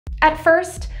At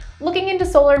first, looking into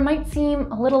solar might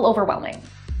seem a little overwhelming.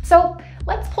 So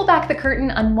let's pull back the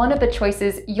curtain on one of the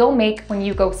choices you'll make when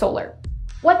you go solar.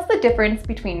 What's the difference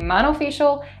between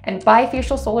monofacial and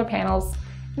bifacial solar panels,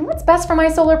 and what's best for my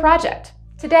solar project?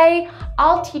 Today,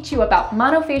 I'll teach you about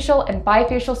monofacial and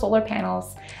bifacial solar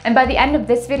panels, and by the end of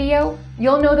this video,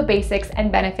 you'll know the basics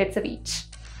and benefits of each.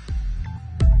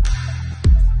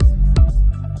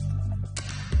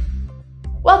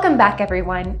 Welcome back,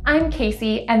 everyone. I'm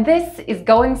Kacie, and this is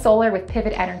Going Solar with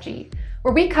Pivot Energy,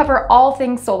 where we cover all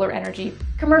things solar energy,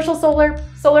 commercial solar,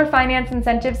 solar finance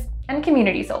incentives, and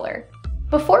community solar.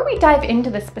 Before we dive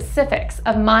into the specifics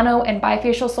of mono and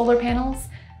bifacial solar panels,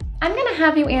 I'm going to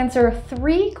have you answer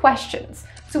 3 questions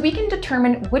so we can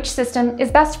determine which system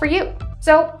is best for you.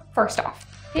 So first off,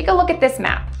 take a look at this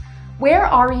map. Where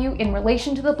are you in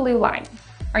relation to the blue line?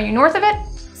 Are you north of it?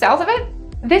 South of it?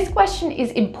 This question is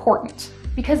important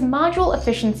because module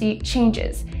efficiency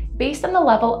changes based on the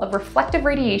level of reflective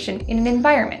radiation in an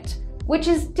environment, which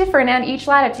is different at each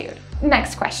latitude.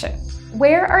 Next question.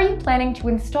 Where are you planning to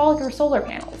install your solar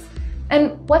panels?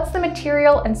 And what's the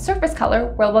material and surface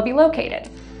color where they'll be located?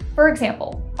 For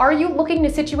example, are you looking to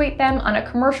situate them on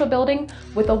a commercial building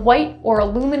with a white or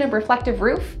aluminum reflective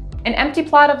roof, an empty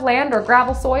plot of land or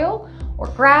gravel soil, or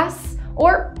grass,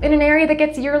 or in an area that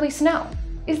gets yearly snow?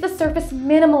 Is the surface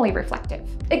minimally reflective?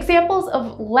 Examples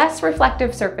of less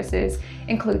reflective surfaces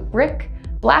include brick,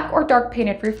 black or dark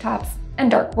painted rooftops,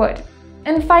 and dark wood.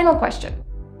 And final question,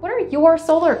 what are your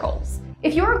solar goals?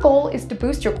 If your goal is to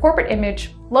boost your corporate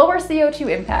image, lower CO2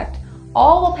 impact,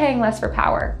 all while paying less for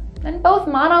power, then both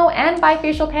mono and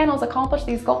bifacial panels accomplish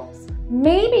these goals.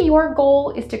 Maybe your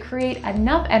goal is to create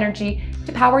enough energy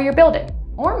to power your building,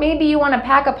 or maybe you want to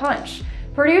pack a punch,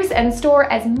 produce and store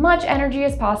as much energy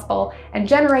as possible and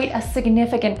generate a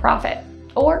significant profit.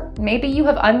 Or maybe you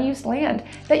have unused land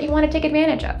that you want to take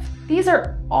advantage of. These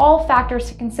are all factors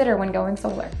to consider when going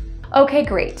solar. Okay,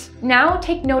 great. Now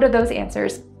take note of those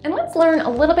answers and let's learn a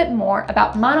little bit more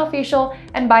about monofacial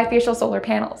and bifacial solar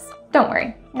panels. Don't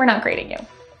worry, we're not grading you.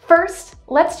 First,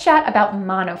 let's chat about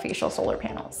monofacial solar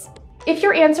panels. If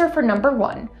your answer for number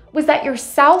 1 was that you're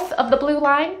south of the blue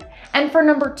line, and for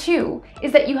number 2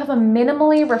 is that you have a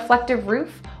minimally reflective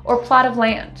roof or plot of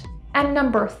land, and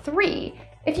number 3,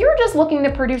 if you're just looking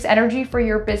to produce energy for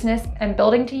your business and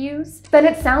building to use, then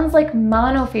it sounds like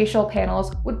monofacial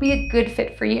panels would be a good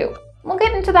fit for you. We'll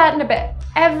get into that in a bit.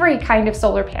 Every kind of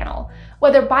solar panel,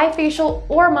 whether bifacial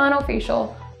or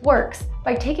monofacial, works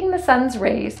by taking the sun's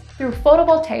rays through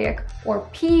photovoltaic or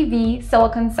PV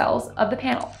silicon cells of the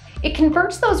panel. It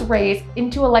converts those rays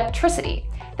into electricity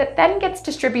that then gets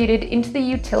distributed into the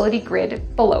utility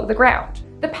grid below the ground.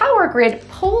 The power grid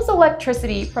pulls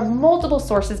electricity from multiple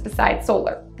sources besides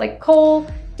solar, like coal,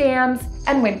 dams,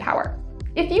 and wind power.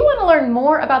 If you want to learn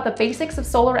more about the basics of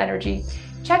solar energy,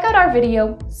 check out our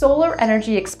video, Solar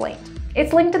Energy Explained.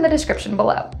 It's linked in the description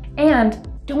below. And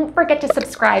don't forget to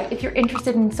subscribe if you're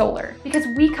interested in solar, because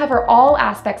we cover all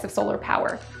aspects of solar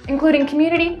power, including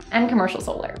community and commercial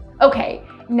solar. Okay,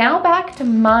 now back to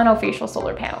monofacial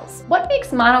solar panels. What makes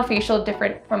monofacial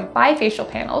different from bifacial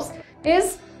panels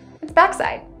is its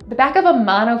backside. The back of a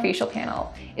monofacial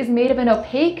panel is made of an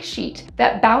opaque sheet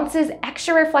that bounces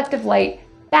extra reflective light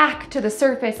back to the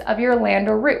surface of your land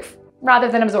or roof, rather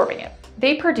than absorbing it.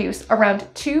 They produce around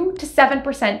 2 to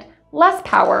 7% less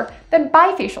power than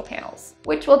bifacial panels,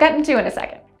 which we'll get into in a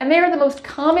second. And they are the most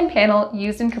common panel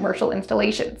used in commercial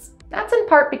installations. That's in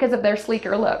part because of their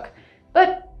sleeker look,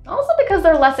 but also because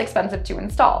they're less expensive to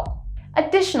install.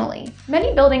 Additionally,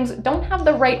 many buildings don't have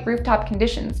the right rooftop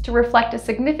conditions to reflect a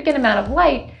significant amount of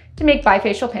light to make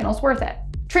bifacial panels worth it.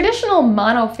 Traditional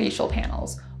monofacial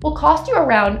panels will cost you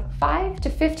around 5 to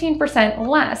 15%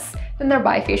 less than their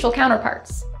bifacial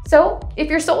counterparts. So if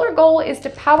your solar goal is to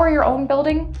power your own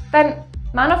building, then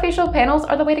monofacial panels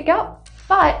are the way to go.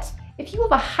 But if you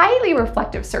have a highly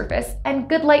reflective surface and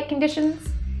good light conditions,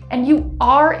 and you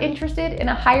are interested in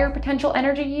a higher potential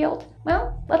energy yield,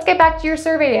 well, let's get back to your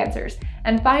survey answers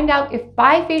and find out if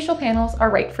bifacial panels are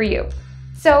right for you.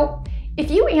 So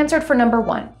if you answered for number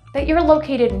 1, that you're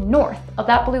located north of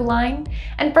that blue line,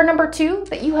 and for number 2,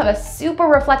 that you have a super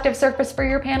reflective surface for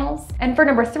your panels, and for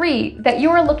number 3, that you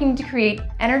are looking to create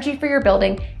energy for your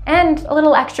building and a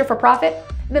little extra for profit,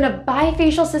 then a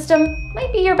bifacial system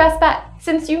might be your best bet.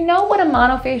 Since you know what a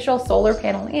monofacial solar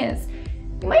panel is,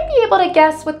 you might be able to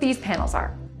guess what these panels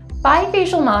are.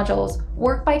 Bifacial modules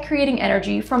work by creating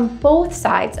energy from both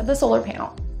sides of the solar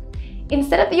panel.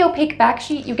 Instead of the opaque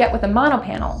backsheet you get with a mono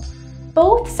panel,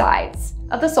 both sides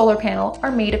of the solar panel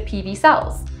are made of PV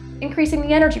cells, increasing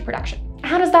the energy production.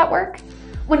 How does that work?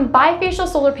 When bifacial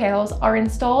solar panels are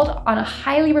installed on a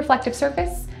highly reflective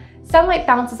surface, sunlight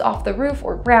bounces off the roof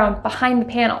or ground behind the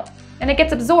panel, and it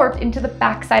gets absorbed into the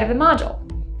backside of the module,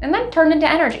 and then turned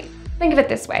into energy. Think of it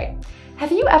this way.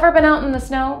 Have you ever been out in the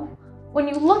snow? When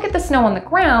you look at the snow on the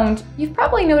ground, you've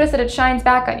probably noticed that it shines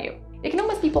back on you. It can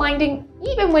almost be blinding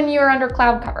even when you're under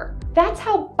cloud cover. That's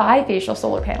how bifacial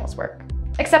solar panels work.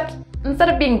 Except instead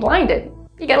of being blinded,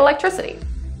 you get electricity.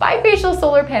 Bifacial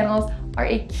solar panels are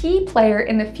a key player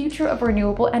in the future of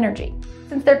renewable energy,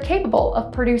 since they're capable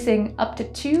of producing up to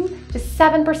 2 to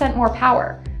 7% more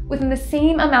power within the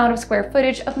same amount of square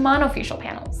footage of monofacial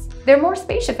panels. They're more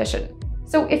space efficient,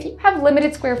 so if you have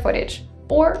limited square footage,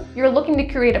 or you're looking to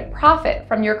create a profit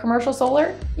from your commercial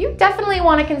solar, you definitely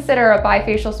want to consider a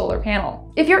bifacial solar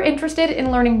panel. If you're interested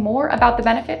in learning more about the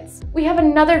benefits, we have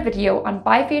another video on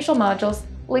bifacial modules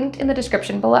linked in the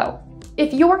description below.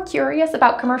 If you're curious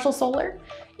about commercial solar,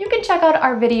 you can check out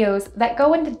our videos that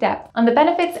go into depth on the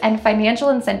benefits and financial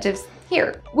incentives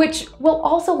here, which we'll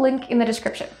also link in the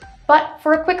description. But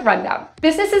for a quick rundown,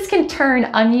 businesses can turn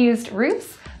unused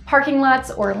roofs, parking lots,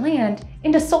 or land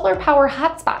into solar power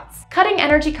hotspots, cutting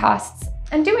energy costs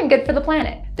and doing good for the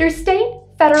planet. Through state,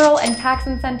 federal, and tax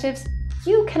incentives,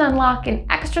 you can unlock an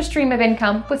extra stream of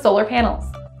income with solar panels.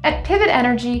 At Pivot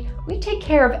Energy, we take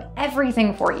care of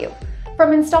everything for you,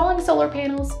 from installing solar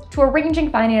panels to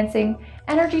arranging financing,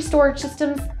 energy storage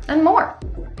systems, and more.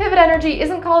 Pivot Energy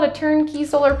isn't called a turnkey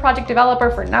solar project developer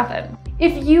for nothing.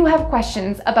 If you have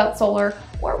questions about solar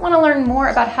or want to learn more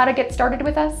about how to get started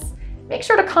with us, make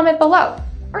sure to comment below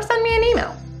or send me an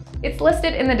email. It's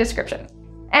listed in the description.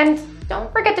 And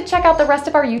don't forget to check out the rest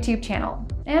of our YouTube channel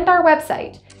and our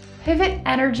website,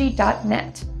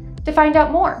 pivotenergy.net, to find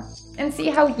out more and see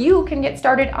how you can get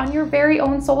started on your very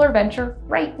own solar venture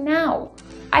right now.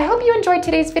 I hope you enjoyed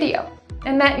today's video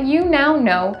and that you now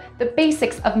know the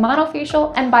basics of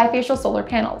monofacial and bifacial solar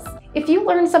panels. If you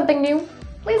learned something new,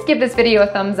 please give this video a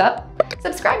thumbs up,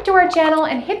 subscribe to our channel,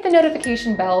 and hit the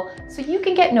notification bell so you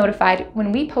can get notified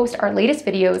when we post our latest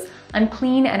videos on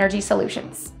clean energy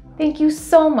solutions. Thank you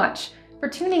so much for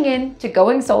tuning in to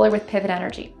Going Solar with Pivot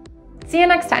Energy. See you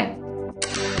next time.